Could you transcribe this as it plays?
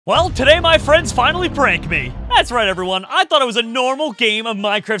Well, today my friends finally pranked me. That's right, everyone. I thought it was a normal game of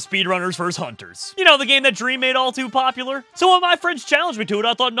Minecraft Speedrunners vs. Hunters. You know, the game that Dream made all too popular? So when my friends challenged me to it,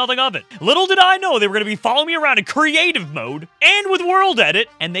 I thought nothing of it. Little did I know they were going to be following me around in creative mode and with world edit,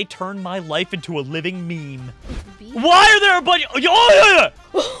 and they turned my life into a living meme. Why are there a bunch of... Oh,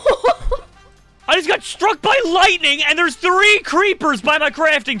 yeah! I just got struck by lightning, and there's 3 creepers by my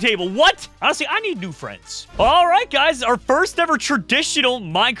crafting table. What? Honestly, I need new friends. All right, guys, our first ever traditional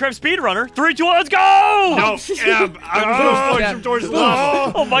Minecraft speedrunner. 3, 2, 1, let's go! No, I'm going to push him towards the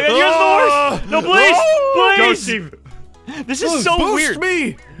lava. Oh my god, you guys are the worst! No, please! Please! Go, Steve. This is so weird.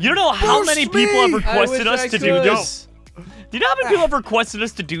 Me. You don't know how many people have requested us to do this? Do you know how many people have requested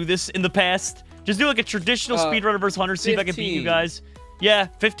us to do this in the past? Just do like a traditional speedrunner versus hunter, see if I can beat you guys. Yeah,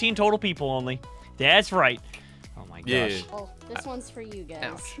 15 total people only. That's right. Oh my gosh. Yeah. Oh, this one's for you guys.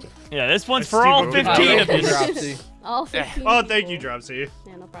 Ouch. Yeah, this one's for all 15 of you. All 15 Oh, thank you, Dropsy.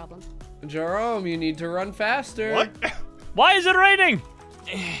 Yeah, no problem. Jerome, you need to run faster. What? Why is it raining?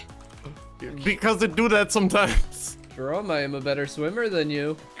 Because they do that sometimes. Jerome, I am a better swimmer than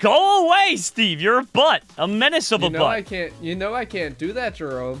you. Go away, Steve. You're a butt. A menace of a butt. You know I can't do that,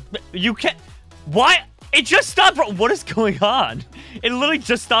 Jerome. You can't. Why? It just stopped. What is going on? It literally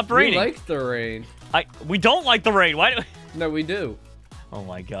just stopped raining. We like the rain. We don't like the rain. Why do No, we do. Oh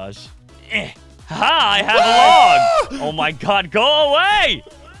my gosh. Ha! I have a log. Oh my god, go away!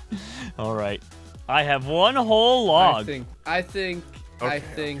 All right. I have one whole log. I think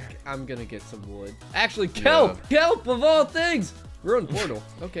I'm gonna get some wood. Actually, kelp! Yeah. Kelp of all things! Ruined portal.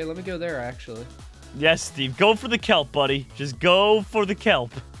 Okay, let me go there, actually. Yes, Steve. Go for the kelp, buddy. Just go for the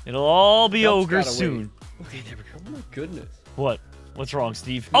kelp. It'll all be ogre soon. Okay, there we go. Oh my goodness. What? What's wrong,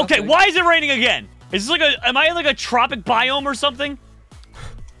 Steve? Nothing. Okay, why is it raining again? Is this like am I in like a tropic biome or something?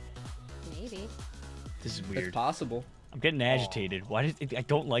 Maybe. This is weird. It's possible. I'm getting agitated. Why I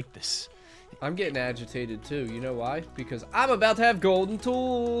don't like this. I'm getting agitated too. You know why? Because I'm about to have golden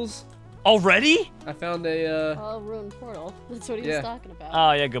tools. Already? I found a ruined portal. That's what he was talking about.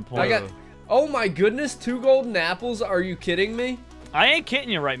 Oh yeah, good point. Oh my goodness, 2 golden apples. Are you kidding me? I ain't kidding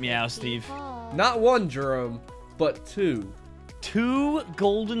you right meow, Steve. Not 1, Jerome, but 2. 2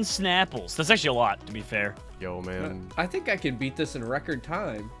 golden snapples. That's actually a lot, to be fair. Yo, man. I think I can beat this in record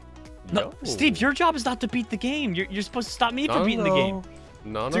time. No, Steve, your job is not to beat the game. You're supposed to stop me from beating the game.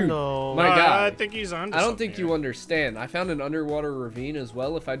 Dude, no. My God. I think he's on. I don't think you understand. I found an underwater ravine as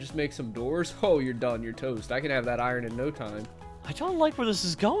well. If I just make some doors, oh, you're done. You're toast. I can have that iron in no time. I don't like where this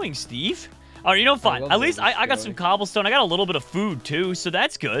is going, Steve. All right, you know, fine. At least I got some cobblestone. I got a little bit of food too, so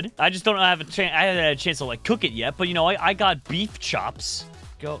that's good. I just don't have a chance. I haven't had a chance to like cook it yet, but you know, I got beef chops.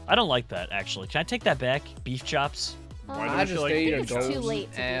 I don't like that actually. Can I take that back? Beef chops. I just ate a golden It's too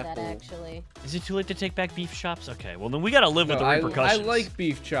late to do apple. that, actually. Is it too late to take back beef chops? Okay, well then we gotta live with the repercussions. I like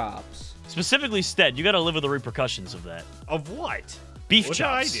beef chops. Specifically, Stead, you gotta live with the repercussions of that. Of what? Beef what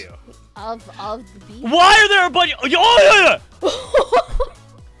chops. Did I do? Of the beef. Why are there a bunch? Oh yeah!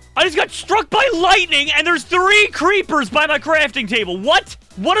 I just got struck by lightning, and there's 3 creepers by my crafting table. What?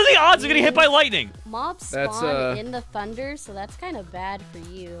 What are the odds of getting hit by lightning? Mobs spawn in the thunder, so that's kind of bad for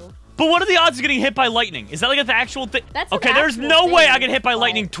you. But what are the odds of getting hit by lightning? Is that like an actual thing? That's okay, there's no way I get hit by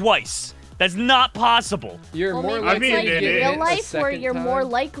lightning twice. That's not possible. You're more likely to get in real life where you're more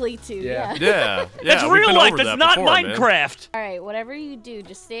likely to. Yeah. That's real life. That's not Minecraft. All right, whatever you do,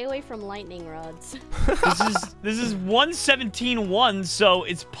 just stay away from lightning rods. This is 1:17:1, so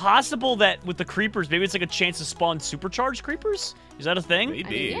it's possible that with the creepers, maybe it's like a chance to spawn supercharged creepers. Is that a thing?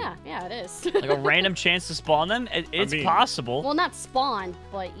 Maybe. I mean, yeah, it is. Like a random chance to spawn them. It's possible. Well, not spawn,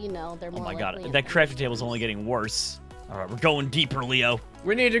 but you know they're more. Oh my god, that crafting table's only getting worse. All right, we're going deeper, Leo.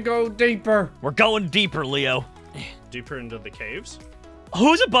 We need to go deeper. We're going deeper, Leo. Deeper into the caves?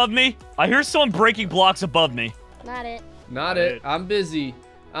 Who's above me? I hear someone breaking blocks above me. Not it. Not it. I'm busy.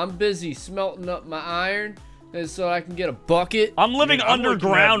 I'm busy smelting up my iron so I can get a bucket. I'm living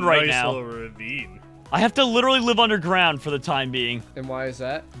underground right now. Little ravine. I have to literally live underground for the time being. And why is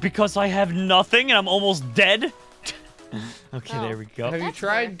that? Because I have nothing and I'm almost dead. Okay, there we go. Have you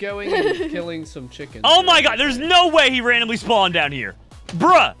tried going and killing some chickens? Oh my god, there's no way he randomly spawned down here.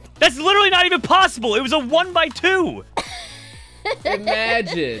 Bruh, that's literally not even possible. It was a 1x2.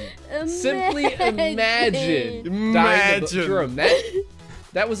 Imagine. Simply imagine. Imagine. Jerome,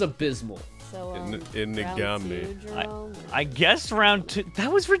 that was abysmal. So, in the gummy. I guess round 2.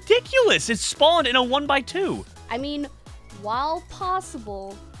 That was ridiculous. It spawned in a 1x2. I mean, while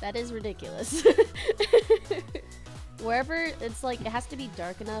possible, that is ridiculous. Wherever it's like, it has to be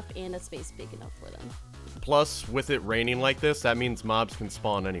dark enough and a space big enough for them. Plus, with it raining like this, that means mobs can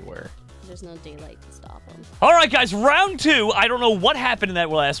spawn anywhere. There's no daylight to stop him. All right, guys, round 2. I don't know what happened in that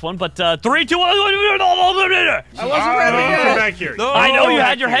last one, but 3, 2, 1. I wasn't ready yet. Back here. No. I know you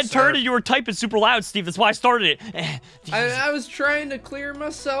had your Back head here, turned sir. and you were typing super loud, Steve. That's why I started it. I was trying to clear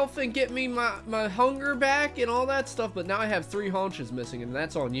myself and get me my hunger back and all that stuff, but now I have 3 haunches missing, and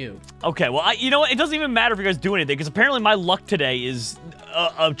that's on you. Okay, well, you know what? It doesn't even matter if you guys do anything, because apparently my luck today is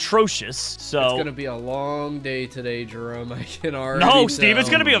atrocious, so... It's gonna be a long day today, Jerome. I can already No, Steve, it's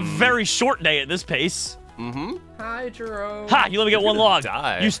tell. gonna be a very short day at this pace. Hi, Jerome. Ha! You let me get one log.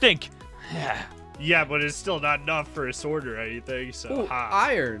 die. You stink. Yeah, but it's still not enough for a sword or anything, so Ooh, ha.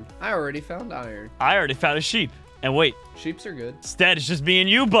 iron. I already found iron. I already found a sheep. And wait, Sheeps are good. instead, it's just me and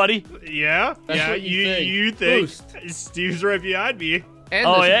you, buddy. Yeah? That's yeah, what you think. Boost. Steve's right behind me. And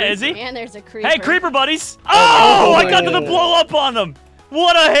Oh, there's a yeah, creeper. is he? And there's a creeper. Hey, creeper buddies. Oh, I got to the Oh. blow up on them.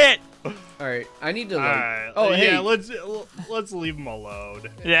 What a hit. All right, I need to. Like, Alright. oh, hey. Yeah, let's leave him alone.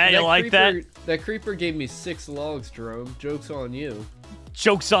 Yeah, you like that? That creeper gave me 6 logs, Jerome. Joke's on you.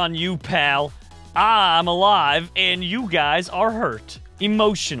 Joke's on you, pal. I'm alive, and you guys are hurt.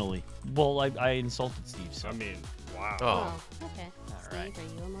 Emotionally. Well, I insulted Steve, so... I mean, wow. Oh, okay. right.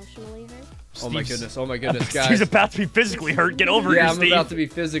 Steve, are you emotionally hurt? Oh my goodness, guys. Steve's about to be physically hurt. Get over yeah, here, I'm Steve. about to be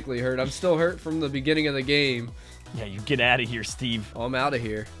physically hurt. I'm still hurt from the beginning of the game. Yeah, you get out of here, Steve. Oh, I'm out of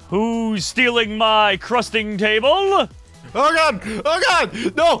here. Who's stealing my crusting table? Oh god! Oh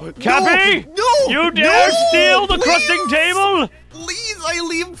god! No! Cappy! No! You dare no, steal the please! crusting table? Please, I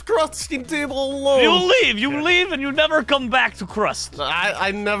leave crusting table alone. You leave, and you never come back to crust.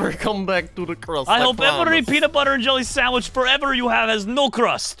 I never come back to the crust. I hope every promise. peanut butter and jelly sandwich forever you have has no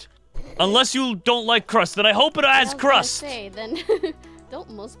crust. Unless you don't like crust, then I hope it has I was gonna crust. say, then don't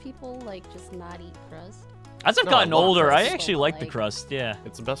most people like just not eat crust? As I've No, gotten I love older, I crust. actually People like the like- crust, yeah.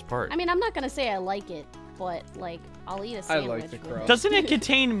 It's the best part. I mean, I'm not gonna say I like it, but like I'll eat a sandwich. the with crust. it. Doesn't it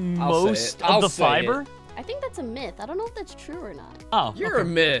contain I'll say most it. of I'll the say fiber? I think that's a myth. I don't know if that's true or not. Oh, You're a okay.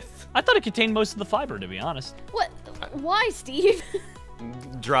 myth. I thought it contained most of the fiber, to be honest. What? Why, Steve?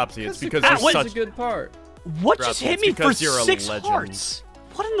 Dropsy, it's because Ah, you're wait. That's such... a good part. What Drop just it. hit It's me for because you're a 6 legend. hearts?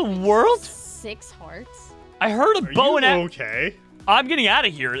 What in the world? 6 hearts. I heard a Are bow you and arrow. okay? I'm getting out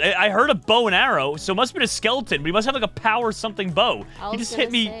of here. I heard a bow and arrow, so it must have been a skeleton. We must have like a power something bow. I He was just gonna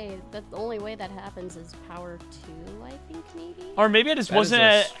hit me. say that the only way that happens is power 2, I think maybe. Or maybe I just That is wasn't a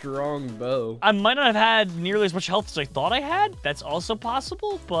at. strong bow. I might not have had nearly as much health as I thought I had. That's also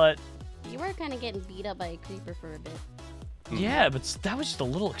possible, but You were kind of getting beat up by a creeper for a bit. yeah, but that was just a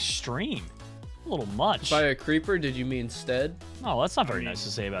little extreme. A little much. By a creeper, did you mean Stead? Oh, that's not very nice to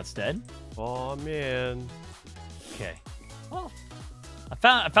say about Stead. Oh man. Okay. Well,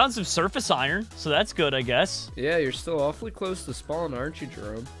 I found some surface iron, so that's good, I guess. Yeah, you're still awfully close to spawn, aren't you,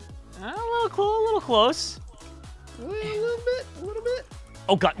 Jerome? A little close. A little bit.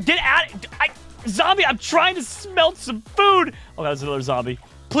 Oh god, get out! Zombie, I'm trying to smelt some food. Oh god, there's another zombie.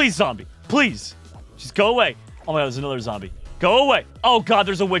 Please, zombie, please, just go away. Oh my god, there's another zombie. Go away. Oh god,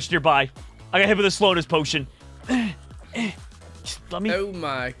 there's a witch nearby. I got hit with a slowness potion. Just let me. Oh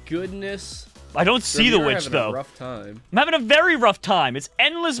my goodness. I don't see the Jerome, you're witch having though. A rough time. I'm having a very rough time. It's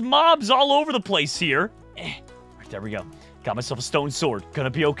endless mobs all over the place here. Right, there we go. Got myself a stone sword. Gonna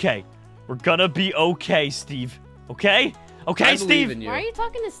be okay. We're gonna be okay, Steve. Okay? Okay, I believe Steve? in you. Why are you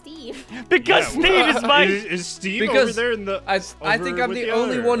talking to Steve? Because Steve is my... Is Steve Because over there in the? I think over I'm with the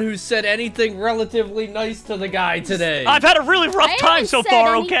only other? one who said anything relatively nice to the guy today. I've had a really rough I time haven't so said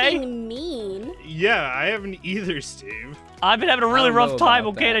far, anything okay? mean. Yeah, I haven't either, Steve. I've been having a really don't rough know time,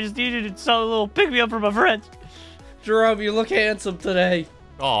 about okay? And that. I just needed some little pick-me-up for my friends. Jerome, you look handsome today.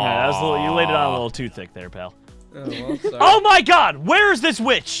 Oh. Yeah, that was a little, you laid it on a little too thick there, pal. Oh, well, sorry. Oh my god! Where is this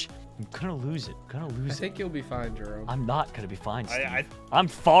witch? I'm gonna lose it. I think you'll be fine, Jerome. I'm not gonna be fine, Steve. I- I'm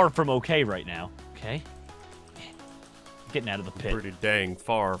far from okay right now, okay? Getting out of the pit. Pretty dang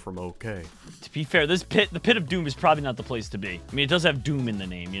far from okay. To be fair, the pit of doom is probably not the place to be. I mean, it does have doom in the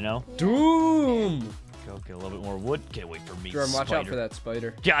name, you know? Doom! Go get a little bit more wood. Get away from me, Jerome, watch out spider. for that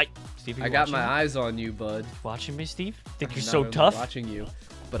spider. Yeah, Steve, are I you got watching my me? eyes on you, bud. Watching me, Steve? Think I'm you're not so only tough? watching you,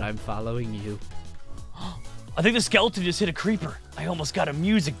 but I'm following you. I think the skeleton just hit a creeper. I almost got a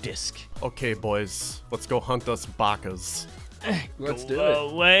music disc. Okay, boys, let's go hunt us bacas. Let's Go do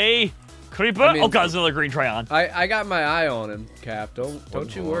it. away. Creeper. I mean- Oh god, there's another green Tryon. I got my eye on him, Cap.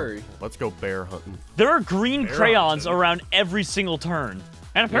 Don't you worry. Let's go bear hunting. There are green Bear crayons hunting. around every single turn.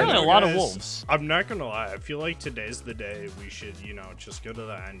 And apparently You a know, lot of guys, wolves. I'm not gonna lie. I feel like today's the day we should, just go to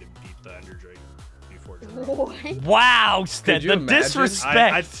the end and beat the Ender Dragon before Jerome. What? Wow, Stead, you the imagine?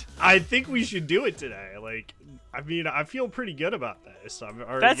 disrespect. I think we should do it today. Like, I mean, I feel pretty good about this. I've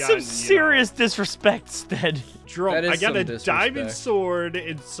already That's gotten, some serious disrespect, Stead. Jerome, That is I got some a disrespect. diamond sword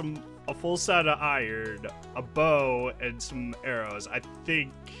and some a full set of iron, a bow, and some arrows, I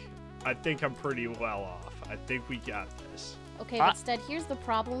think I'm pretty well off. I think we got this. Okay, but Stud, here's the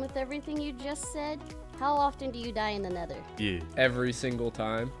problem with everything you just said. How often do you die in the Nether? Yeah. Every single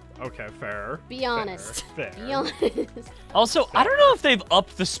time. Okay, fair. Be honest. Fair. Be honest. Also, I don't know if they've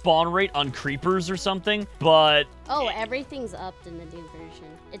upped the spawn rate on creepers or something, but... Oh, everything's upped in the new version.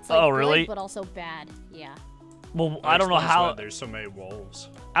 It's like really? good, but also bad. Yeah. Well, I don't know how... There's so many wolves.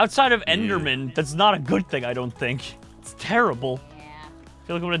 Outside of Enderman, that's not a good thing, I don't think. It's terrible. Yeah. I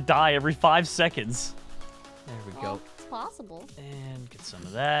feel like I'm gonna die every 5 seconds. There we Well, go. it's possible. And get some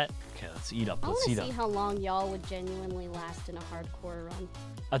of that. Okay, let's eat up. I want Let's to eat see up. how long y'all would genuinely last in a hardcore run.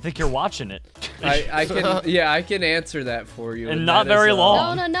 I think you're watching it. I can, yeah, I can answer that for you. And not that is, very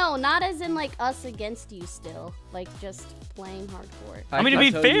long. No, not as in like us against you still. Like just playing hardcore. I mean, to can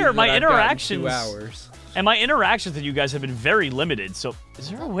be tell fair, you that my I've gotten interactions- 2 hours. And my interactions with you guys have been very limited, so... Is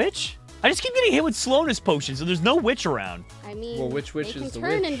there a witch? I just keep getting hit with slowness potions, and there's no witch around. I mean, Well, which witch they can is the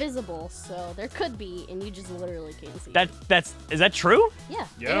turn witch? invisible, so there could be, and you just literally can't see. Is that true? Yeah,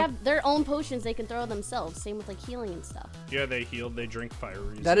 they Yeah. have their own potions they can throw themselves. Same with like healing and stuff. Yeah, they healed, they drink fire.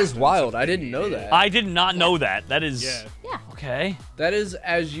 That is wild. I didn't know that. I did not know that. That is... Yeah. Yeah. Okay. That is,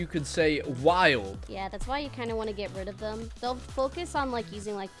 as you could say, wild. Yeah, that's why you kind of want to get rid of them. They'll focus on like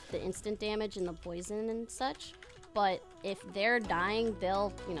using like the instant damage and the poison and such. But if they're dying,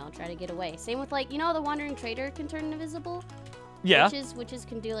 they'll, you know, try to get away. Same with like, you know, the Wandering Trader can turn invisible. Yeah. Witches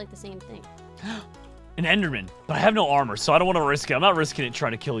can do like the same thing. An Enderman. But I have no armor, so I don't want to risk it. I'm not risking it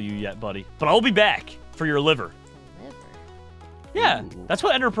trying to kill you yet, buddy. But I'll be back for your liver. Liver. Yeah, Ooh. that's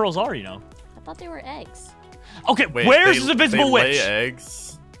what Ender Pearls are, you know. I thought they were eggs. Okay, Wait, where's they- this invisible they witch? lay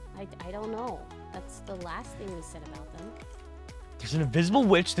eggs? I don't know. That's the last thing we said about them. There's an invisible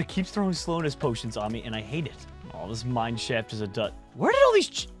witch that keeps throwing slowness potions on me, and I hate it. Oh, this mine shaft is a dud. Where did all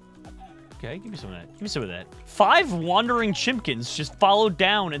these... Okay, give me some of that. Give me some of that. 5 wandering chimkins just followed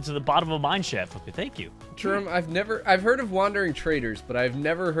down into the bottom of a mine shaft. Okay, thank you. Jerome, I've heard of wandering traders, but I've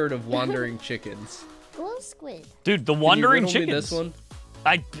never heard of wandering chickens. Glow squid. Dude, the Can you wandering riddle me chickens. this one?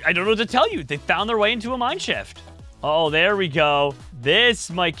 I don't know what to tell you. They found their way into a mine shaft. Oh, there we go. This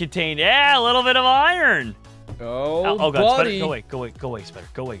might contain, yeah, a little bit of iron. Oh, God, buddy. Spider, go away, Spider.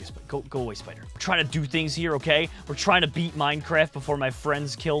 Go away, Spider. We're trying to do things here, okay? We're trying to beat Minecraft before my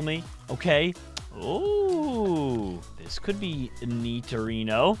friends kill me, okay? Ooh, this could be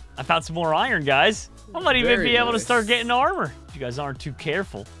neaterino. I found some more iron, guys. I might even Very be able to nice. start getting armor if you guys aren't too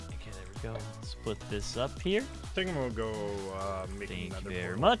careful. Okay, there we go. Split this up here. I think I'm gonna go make Thank another you very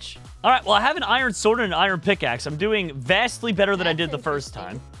portal. much. All right, well, I have an iron sword and an iron pickaxe. I'm doing vastly better than I did the first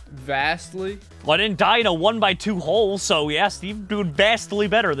time. Vastly? Well, I didn't die in a 1x2 hole, so yeah, Steve doing vastly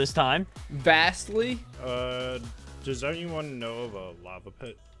better this time. Vastly? Does anyone know of a lava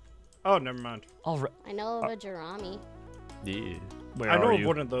pit? Oh, never mind. All right, I know of a Jerome. Yeah. where I know are of you?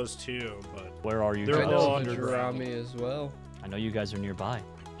 one of those too, but Where are you? They're I guys? know all of underground. Jerome as well. I know you guys are nearby.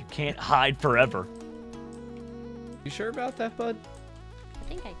 You can't hide forever. You sure about that, bud? I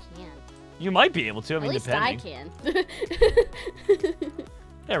think I can. You might be able to. I At mean, least I depending. can.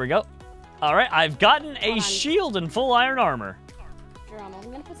 There we go. All right, I've gotten a Hold on. shield and full iron armor. Jerome,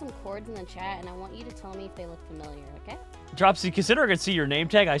 I'm gonna put some chords in the chat, and I want you to tell me if they look familiar. Okay? Dropsy, consider I can see your name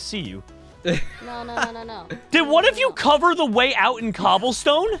tag. I see you. No. Did one of you cover the way out in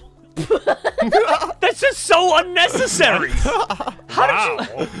cobblestone? That's just so unnecessary. How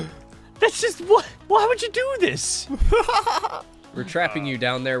did you? That's just what? Why would you do this? We're trapping you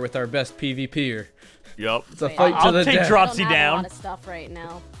down there with our best PvPer. Yup. It's a Wait, fight to I'll the take death. Dropsy I don't have down. a lot of stuff right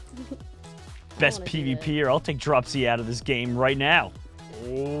now. Best wanna do that. PvP, or I'll take Dropsy out of this game right now.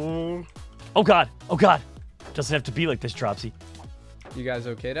 oh, Oh god. Oh god. Doesn't have to be like this, Dropsy. You guys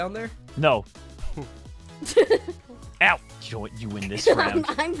okay down there? No. Ow. You know what? You win this round.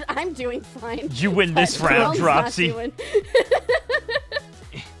 I'm doing fine. You win this But round, Jerome's not Dropsy. doing-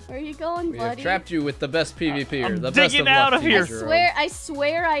 Where are you going, We have buddy? trapped you with the best PvPer. I'm the best digging of out luck of to you, here. Jerome. I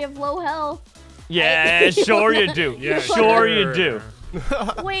swear I have low health. Yeah, sure you do. yeah, sure you do.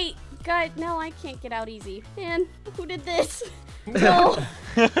 Wait, God, no, I can't get out easy. Man, who did this? No.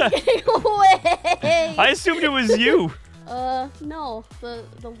 Get away. I assumed it was you. No,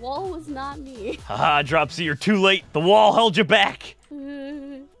 the wall was not me. Haha, Dropsy, you're too late. The wall held you back.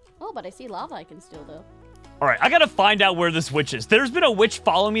 Oh, but I see lava I can still do. All right, I gotta find out where this witch is. There's been a witch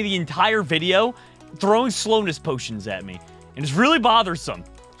following me the entire video, throwing slowness potions at me, and it's really bothersome.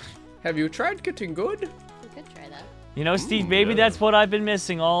 Have you tried getting good? We could try that. You know, Steve, Ooh, maybe yeah. that's what I've been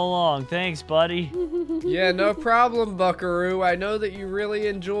missing all along. Thanks, buddy. Yeah, no problem, Buckaroo. I know that you really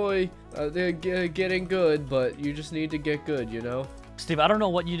enjoy getting good, but you just need to get good, you know? Steve, I don't know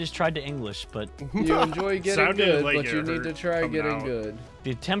what you just tried to English, but You enjoy getting Sounded good, like but it you need to hurt try coming getting out. good.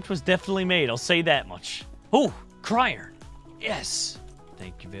 the attempt was definitely made. I'll say that much. Oh, Cryer. Yes.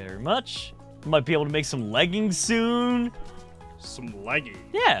 Thank you very much. Might be able to make some leggings soon. Some leggings.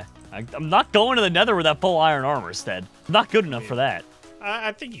 Yeah. I'm not going to the nether with that full iron armor, Stead. I'm not good enough for that.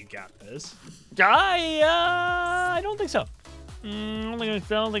 I think you got this. I don't think so. I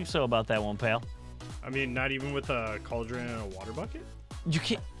don't think so about that one, pal. I mean, not even with a cauldron and a water bucket? You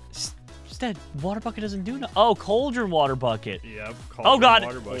can't. Stead, water bucket doesn't do no. Oh, cauldron water bucket. Yep. Oh, God.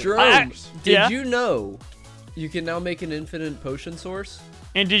 Water bucket. Jerome, did yeah? you know you can now make an infinite potion source?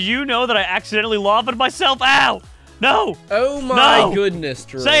 And did you know that I accidentally lavaed myself? Ow! No! Oh my No! goodness,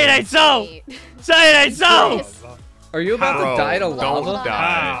 Jerome. Say it ain't so! Wait. Say it ain't so! Yes. Are you about Bro, to die to don't lava? die.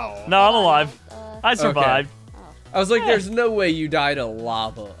 How? No, I'm alive. I survived. I was like, Yeah. there's no way you die to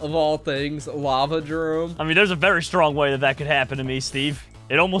lava. Of all things, lava, Jerome. I mean, there's a very strong way that could happen to me, Steve.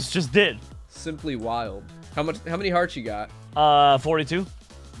 It almost just did. Simply wild. How many hearts you got? 42.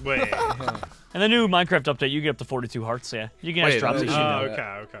 Wait. And the new Minecraft update, you get up to 42 hearts, yeah. You can Wait, just drop oh, these.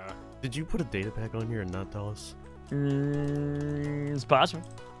 yeah. Okay. Did you put a data pack on here and not tell us? It's possible.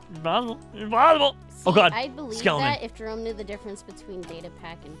 It's possible. It's possible. Oh, God. I believe Skeleton. that if Jerome knew the difference between data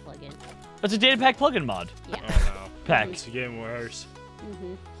pack and plugin. That's a data pack plugin mod. Yeah. Oh no. Pack. It's getting worse.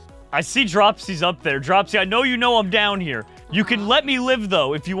 I see Dropsy's up there. Dropsy, I know you know I'm down here. You can let me live,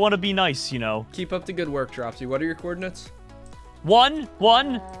 though, if you want to be nice, you know. Keep up the good work, Dropsy. What are your coordinates? 1,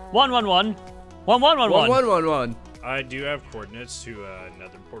 1, 1, 1, 1. 1, 1, 1, 1. 1. I do have coordinates to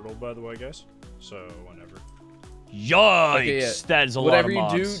nether portal, by the way, guys. So, whenever. Yikes. Okay, yeah. That is a Whatever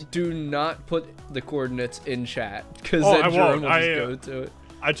lot of you mobs. do not put the coordinates in chat, because Oh, then I Jerome won't. will just go to it.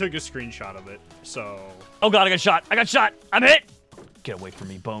 I took a screenshot of it, so... Oh, God, I got shot. I got shot. I'm hit. Get away from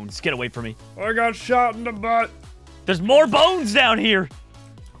me, Bones. Get away from me. I got shot in the butt! There's more bones down here.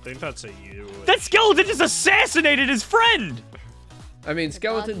 I think that's a you. That skeleton just assassinated his friend. I mean,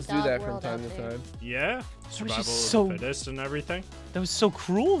 skeletons do dog that from world time out to there. time. Yeah? Survival of just the so- fittest and everything. That was so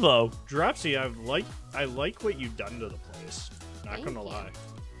cruel, though. Dropsy, I like what you've done to the place. Not Thank gonna you. lie.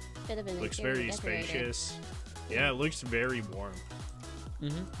 Could have been Looks interior very decorator. spacious. Yeah, it looks very warm.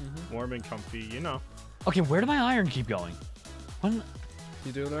 Warm and comfy, you know. Okay, where did my iron keep going? When,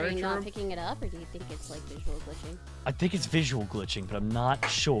 You doing Are alright, you not Jerome? picking it up, or do you think it's like visual glitching? I think it's visual glitching, but I'm not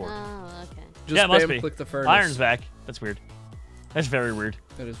sure. Oh, okay. Just yeah, it must spam be. click the furnace. Iron's back. That's weird. That's very weird.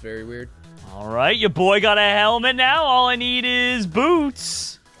 That is very weird. All right, your boy got a helmet now. All I need is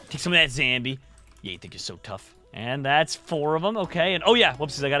boots. Take some of that Zambi. Yeah, you think you're so tough. And that's 4 of them. Okay, and oh yeah,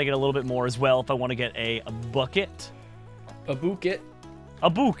 whoopsies, I gotta get a little bit more as well if I want to get a bucket. A bucket. A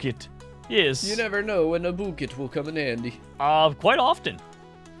bucket. Yes. You never know when a bucket will come in handy. Quite often.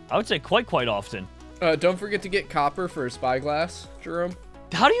 I would say quite often. Don't forget to get copper for a spyglass, Jerome.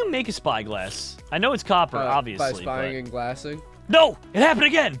 How do you make a spyglass? I know it's copper, obviously. By spying but... and glassing. No! It happened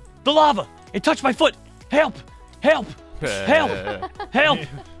again! The lava! It touched my foot! Help! Help! Help! Help!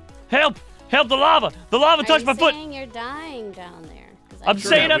 Help! Help the lava! The lava touched my foot! Are you saying you're dying down there? 'Cause I'm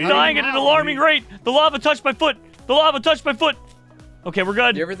saying Yeah, I'm we dying at don't an know. alarming rate! The lava touched my foot! The lava touched my foot! Okay, we're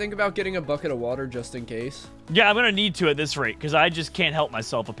good. You ever think about getting a bucket of water just in case? Yeah, I'm gonna need to at this rate, because I just can't help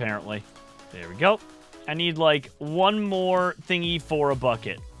myself, apparently. There we go. I need, like, 1 more thingy for a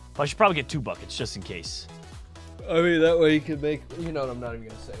bucket. I should probably get 2 buckets, just in case. I mean, that way you can make... You know what, I'm not even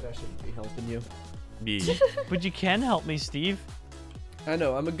gonna say it. I shouldn't be helping you. Me. But you can help me, Steve. I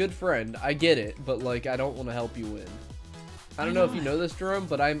know, I'm a good friend. I get it, but, like, I don't want to help you win. I don't know if you know this, Jerome,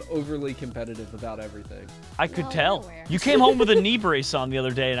 but I'm overly competitive about everything. I could No, tell. we're aware. You came home with a knee brace on the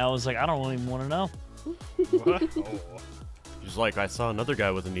other day, and I was like, I don't even want to know. What? Oh. Just like I saw another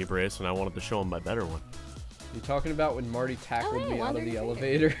guy with a knee brace and I wanted to show him my better one. You talking about when Marty tackled yeah, me out of the wandering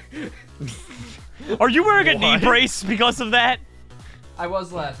elevator? Are you wearing a knee What? brace because of that? I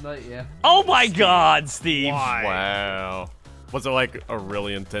was last night, yeah. Oh my God, Steve. Why? Wow. Was it like a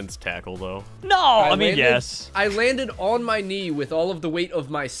really intense tackle though? No, I mean, landed- yes. I landed on my knee with all of the weight of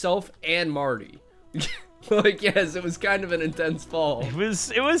myself and Marty. Like, yes, it was kind of an intense fall. It was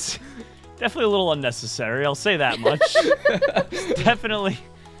definitely a little unnecessary. I'll say that much. Definitely,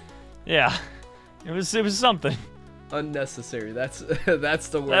 yeah. It was something. Unnecessary. That's that's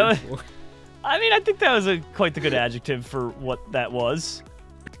the That word was- for it. I mean, I think that was quite the good adjective for what that was.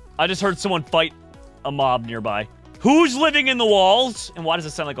 I just heard someone fight a mob nearby. Who's living in the walls? And why does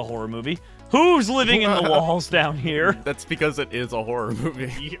it sound like a horror movie? Who's living in the walls down here? That's because it is a horror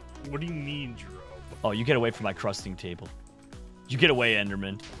movie. Yeah, what do you mean, Jerome? Oh, you get away from my crusting table. You get away,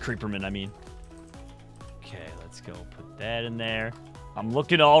 Enderman. Creeperman, I mean. Okay, let's go put that in there. I'm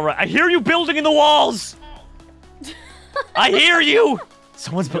looking all right. I hear you building in the walls! I hear you.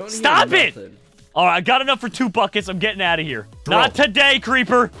 Someone's You don't stop hear it. nothing. All right, I got enough for 2 buckets. I'm getting out of here. Not today,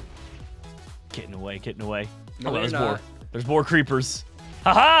 creeper. Getting away, getting away. No, Oh, you're there's not. more. There's more creepers.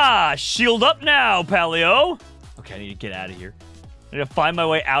 Haha! Shield up now, Paleo. Okay, I need to get out of here. I need to find my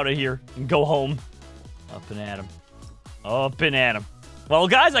way out of here and go home. Up and at him. Up and at him. Well,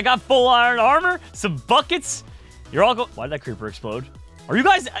 guys, I got full iron armor, some buckets. You're all Why did that creeper explode? Are you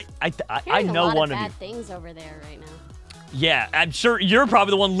guys? I know one of you. Bad things over there right now. Yeah, I'm sure you're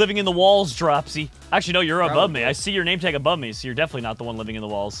probably the one living in the walls, Dropsy. Actually, no, you're above me. Probably. I see your name tag above me, so you're definitely not the one living in the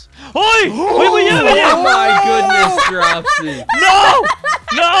walls. Oi! Wait, Oh my goodness, Dropsy. No!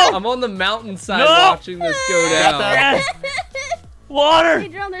 No! I'm on the mountainside No. watching this go down. Yes. Water! Hey,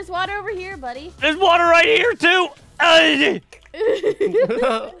 Jerome, there's water over here, buddy. There's water right here, too!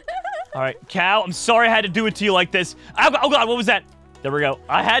 All right, cow, I'm sorry I had to do it to you like this. Oh, God, what was that? There we go.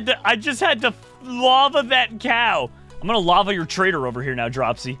 I just had to lava that cow. I'm gonna lava your trader over here now,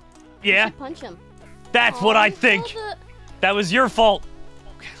 Dropsy. Yeah? Punch him. That's what I you think. killed That was your fault.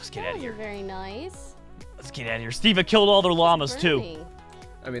 Okay, let's get That out of here. wasn't very nice. Let's get out of here. Steve, I killed all their llamas, too. Burning.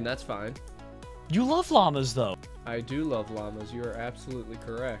 I mean, that's fine. You love llamas, though. I do love llamas. You are absolutely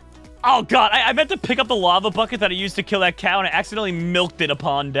correct. Oh, God, I meant to pick up the lava bucket that I used to kill that cow, and I accidentally milked it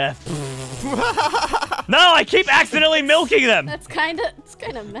upon death. No, I keep accidentally milking them. It's kind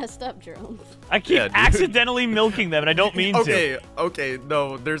of messed up, Jerome. I keep Yeah, dude. accidentally milking them, and I don't mean to. Okay,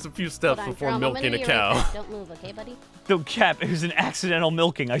 no, there's a few steps Hold on, before Jerome, I'm milking gonna a be right cow. back. Don't move, okay, buddy? Don't cap. It was an accidental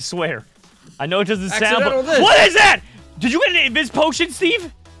milking, I swear. I know it doesn't sound, Accidental but... this. What is that? Did you get an invis potion,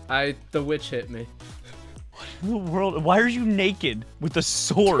 Steve? The witch hit me. In the world? Why are you naked with a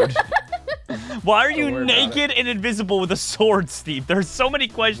sword? Why are you Don't worry about naked and invisible with a sword, Steve? There's so many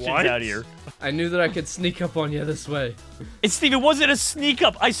questions What? out here. I knew that I could sneak up on you this way. And Steve, it wasn't a sneak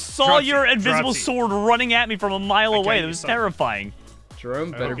up. I saw Dropsy, your invisible Dropsy. sword running at me from a mile I away. got That you was something. terrifying. Jerome,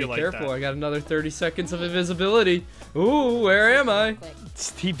 I better hope be you like careful. that. I got another 30 seconds of invisibility. Ooh, where am I? Quick.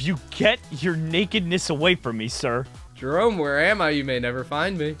 Steve, you get your nakedness away from me, sir. Jerome, where am I? You may never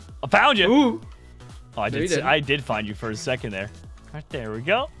find me. I found you. Ooh. Oh, No, you didn't. I did find you for a second there. Right there we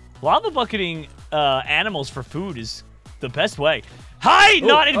go. Lava bucketing animals for food is the best way. Hi, Ooh,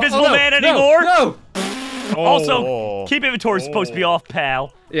 not invisible no, man no, anymore. No. Also, Oh. keep inventory supposed to be off,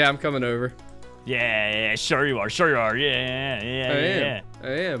 pal. Yeah, I'm coming over. Yeah, sure you are. Sure you are. Yeah. I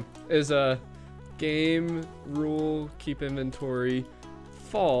am. Is game rule keep inventory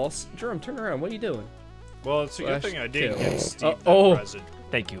false? Jerome, turn around. What are you doing? Well, it's a good Slash thing I didn't kill. get Steve oh. that present.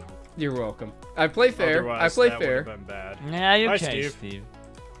 Thank you. You're welcome. I play fair. Otherwise, I play that fair. would've been bad. Yeah, you Hi, okay, Steve. Steve.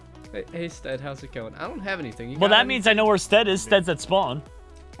 Hey, Stead, how's it going? I don't have anything. You Well, got that means I know where Stead is. Stead's at spawn.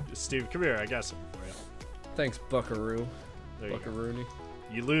 Steve, come here. I got something for you. Thanks, Buckaroo. There you go. Buckaroony.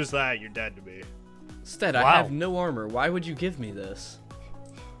 You lose that, you're dead to me. Stead, Wow. I have no armor. Why would you give me this?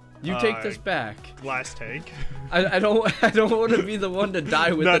 You take this back. Glass tank. I don't want to be the one to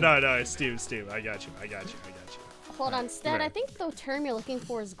die with No, Steve, I got you. Hold on, Stead. Right. I think the term you're looking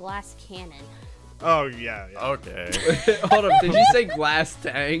for is glass cannon. Oh, yeah. Okay. Hold up, did you say glass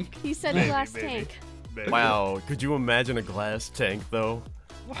tank? He said Maybe, glass maybe. tank. Maybe. Wow, could you imagine a glass tank though?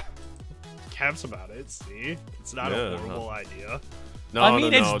 Caps about it, see? It's not Yeah, a horrible idea. No, I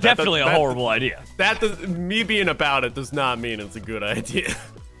mean, no, it's no. definitely a horrible idea. That does, me being about it does not mean it's a good idea.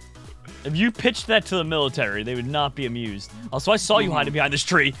 If you pitched that to the military, they would not be amused. Also, I saw you hiding behind this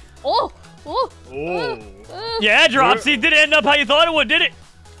tree. Oh! Oh! Oh. Yeah, Dropsy, did it end up how you thought it would, did it?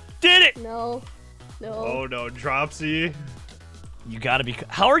 Did it? No. No. Oh, no, Dropsy. You gotta be...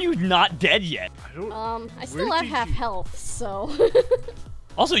 How are you not dead yet? I don't... I still Where have did half you- health, so.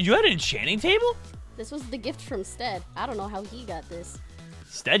 Also, you had an enchanting table? This was the gift from Stead. I don't know how he got this.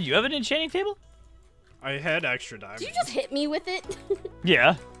 Stead, you have an enchanting table? I had extra diamonds. Did you just hit me with it?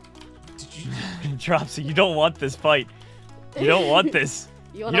 Yeah. Did you... Dropsy, you don't want this fight. You don't want this.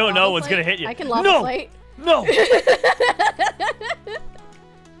 You You don't know lava what's fight? gonna hit you. I can lava No! fight. No!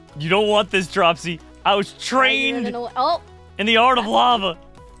 You don't want this, Dropsy. I was trained Oh! in the art of lava.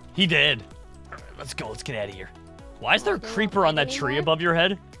 He did. All right, let's go. Let's get out of here. Why is there a They won't creeper on fight that tree anymore? above your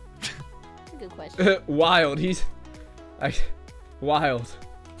head? That's a good question. Wild. Wild.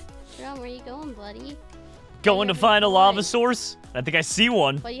 Jerome, where you going, buddy? Going to have find a no lava way. source? I think I see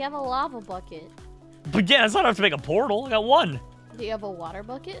one. But you have a lava bucket. But yeah, that's not enough to make a portal. I got one. Do you have a water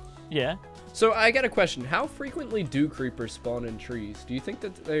bucket? Yeah. So I got a question. How frequently do creepers spawn in trees? Do you think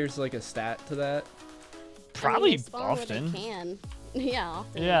that there's like a stat to that? Probably I mean, they spawn where they often. can. Yeah,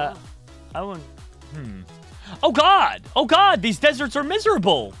 often. Yeah. I wouldn't. Oh God! Oh God! These deserts are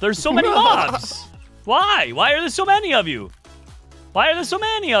miserable. There's so many mobs. Why? Why are there so many of you? Why are there so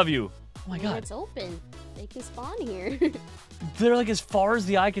many of you? Oh my Where God! it's open. They can spawn here. They're like as far as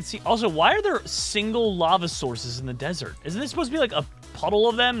the eye can see. Also, why are there single lava sources in the desert? Isn't this supposed to be like a puddle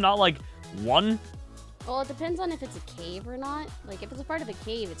of them, not like one? Well, it depends on if it's a cave or not. Like, if it's a part of a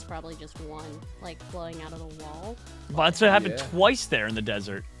cave, it's probably just one, like, flowing out of the wall. But that's what happened twice there in the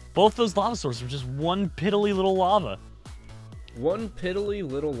desert. Both those lava sources were just one piddly little lava. One piddly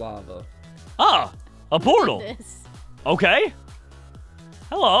little lava. Ah, a portal. This. Okay.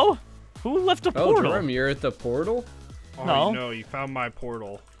 Hello. Who left a portal? Oh, Jerome, you're at the portal? Oh, No. no, you found my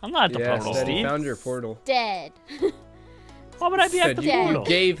portal. I'm not at the portal, Steady Steve. found your portal. Dead. Why would I be at the You portal?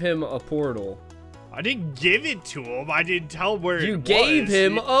 gave him a portal. I didn't give it to him. I didn't tell him where it was. You gave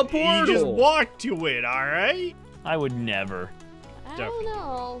him a portal. He just walked to it, all right? I would never. I don't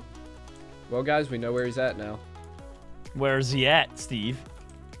know. Well, guys, we know where he's at now. Where's he at, Steve?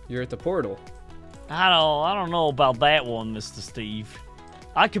 You're at the portal. I don't know about that one, Mr. Steve.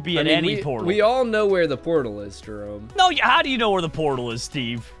 I could be at any portal. We all know where the portal is, Jerome. No, how do you know where the portal is,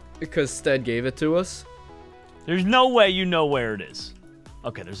 Steve? Because Stead gave it to us. There's no way you know where it is.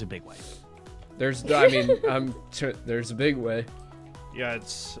 Okay, there's a big way. There's a big way. Yeah,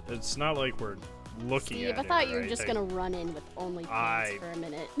 it's not like we're looking Steve, at I it thought or you were just anything. gonna run in with only pants for a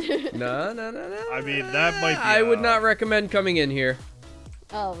minute. No. I mean, that might be I would not recommend coming in here.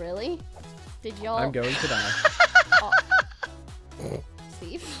 Oh, really? Did y'all... I'm going to die.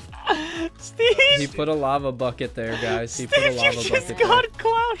 Steve? Steve! He put a lava bucket there, guys. He Steve, put a lava you just bucket got there.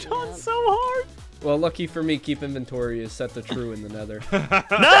 clowned on so hard. Well, lucky for me, keep inventory is set to true in the nether.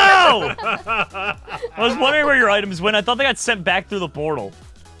 No! I was wondering where your items went. I thought they got sent back through the portal.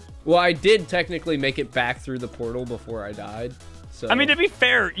 Well, I did technically make it back through the portal before I died. So I mean, to be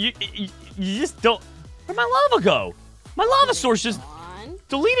fair, you just don't... Where'd my lava go? My lava source just On.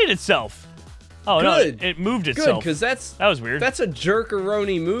 deleted itself. Oh, Good. no, it moved good, itself. because That was weird. that's a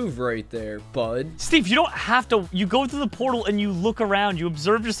jerkaroni move right there, bud. Steve, you don't have to... You go through the portal and you look around. You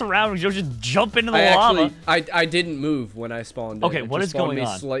observe your surroundings. You don't just jump into the lava. I didn't move when I spawned in. Okay, It what just is going spawned me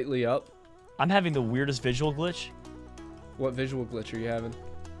on? Slightly up. I'm having the weirdest visual glitch. What visual glitch are you having?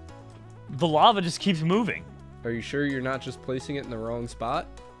 The lava just keeps moving. Are you sure you're not just placing it in the wrong spot?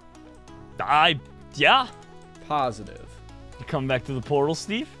 Yeah. Positive. You coming back to the portal,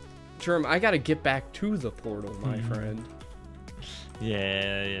 Steve? Jerome, I gotta get back to the portal, my friend.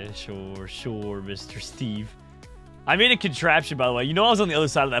 Yeah, sure, Mr. Steve. I made a contraption, by the way. You know I was on the other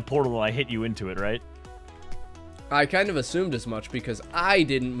side of that portal when I hit you into it, right? I kind of assumed as much because I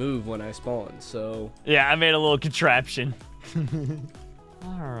didn't move when I spawned, so... Yeah, I made a little contraption.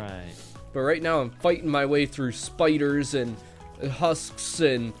 Alright. But right now I'm fighting my way through spiders and husks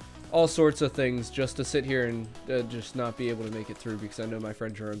and all sorts of things just to sit here and just not be able to make it through because I know my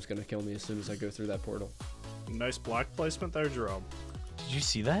friend Jerome's gonna kill me as soon as I go through that portal. Nice block placement there, Jerome. Did you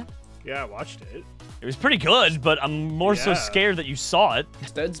see that? Yeah, I watched it. It was pretty good, but I'm more so Yeah. scared that you saw it.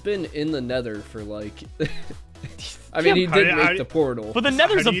 Stead's been in the nether for like... I mean, he did make the portal. But the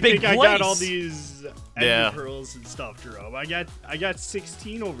nether's How a do you big think place. I got all these Yeah. ender pearls and stuff, Jerome? I got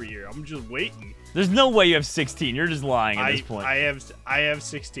 16 over here. I'm just waiting. There's no way you have 16. You're just lying at this point. I have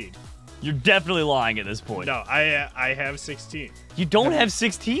 16. You're definitely lying at this point. No, I have 16. You don't have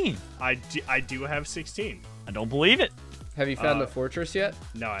 16. I do have 16. I don't believe it. Have you found the fortress yet?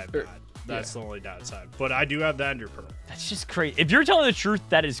 No, I have Er, not. That's the only downside. But I do have the ender pearl. That's just crazy. If you're telling the truth,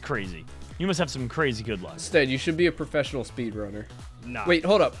 that is crazy. You must have some crazy good luck. Stead, you should be a professional speedrunner. Nah. Wait,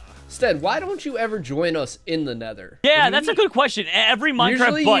 hold up. Stead, why don't you ever join us in the nether? Yeah, that's a good question. Every Minecraft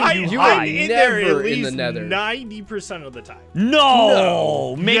Usually button you you are hide. in there at never in least the nether. 90% of the time.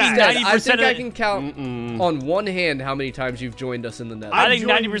 No, maybe Yes. 90% I think of I the can count on one hand how many times you've joined us in the nether. I think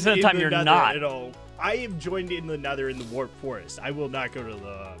joined 90% of the in time you're nether not. at all. I have joined in the nether in the warp forest. I will not go to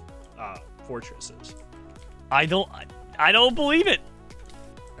the fortresses. I don't believe it.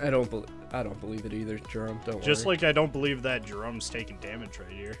 I don't believe it either, Jerome. Don't Just worry. like I don't believe that Jerome's taking damage right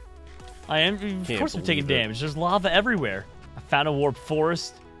here. I am. Of Can't course, I'm taking believe it. damage. There's lava everywhere. I found a warp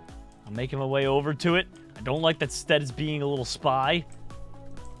forest. I'm making my way over to it. I don't like that Stead is being a little spy.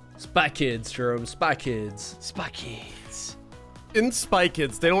 Spy Kids, Jerome. Spy Kids. Spy kids. In Spy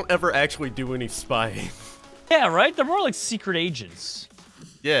Kids, they don't ever actually do any spying. Yeah, right? They're more like secret agents.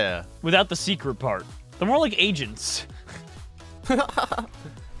 Yeah. Without the secret part. They're more like agents.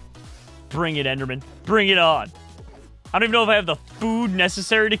 Bring it, Enderman. Bring it on. I don't even know if I have the food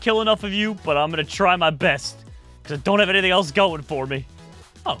necessary to kill enough of you, but I'm going to try my best. Because I don't have anything else going for me.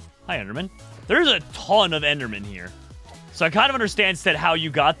 Oh, hi, Enderman. There's a ton of Endermen here. So I kind of understand, Stead, how you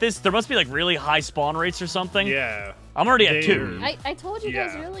got this. There must be, like, really high spawn rates or something. Yeah. I'm already at They 2. are- I told you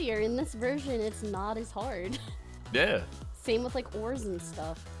guys Yeah. earlier, in this version, it's not as hard. Yeah. Same with, like, ores and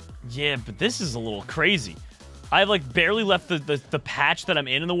stuff. Yeah, but this is a little crazy. I've like barely left the patch that I'm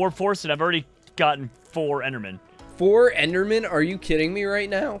in the Warp Force, and I've already gotten 4 Endermen. 4 Endermen? Are you kidding me right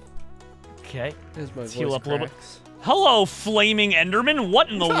now? Okay. Let's heal up a little bit. Hello, flaming Enderman. What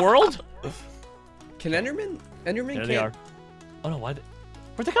in the world? Can Enderman? Enderman There can't. they are. Oh no, where'd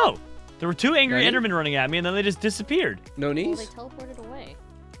they go? There were 2 angry Nani? Endermen running at me, and then they just disappeared. No Well, knees? they teleported away.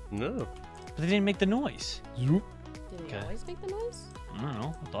 No. But they didn't make the noise. Zoop. Do they Okay. always make the noise? I don't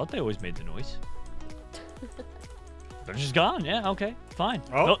know. I thought they always made the noise. They're just gone. Yeah, okay. Fine.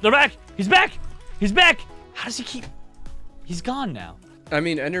 Oh. No, they're back. He's back. He's back. How does he keep... He's gone now. I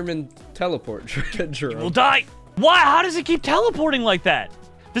mean, Enderman teleport, Jerome. We'll die. Why? How does he keep teleporting like that?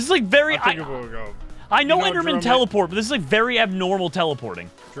 This is like very... I think it will go. I know, You know, Endermen Jerome, teleport, but this is like very abnormal teleporting.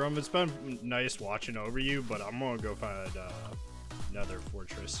 Jerome, it's been nice watching over you, but I'm gonna go find another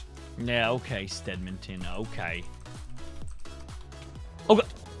fortress. Yeah, okay, Stedmonton. Okay. Okay.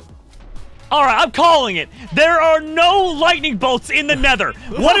 All right, I'm calling it. There are no lightning bolts in the Nether.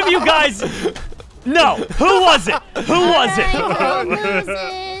 One of you guys... No. Who was it? Who was it? Jerome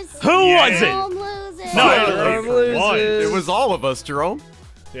loses. Who was Jerome it? loses. No. Jerome for once. loses. It was all of us, Jerome.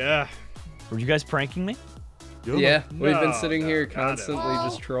 Yeah. Were you guys pranking me? Yeah, we've been No, sitting no, here not at constantly all.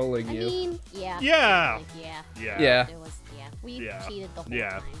 just trolling I you. mean, yeah. Yeah. Like, yeah. Yeah. Yeah. It was, yeah. We Yeah. cheated the whole Yeah.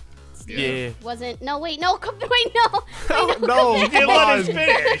 time. Steve Yeah. wasn't. No, wait, no, come, wait, no. Oh, no, You come let on. us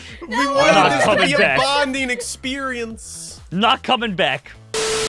finish. We not wanted this to coming be a back. bonding experience. Not coming back.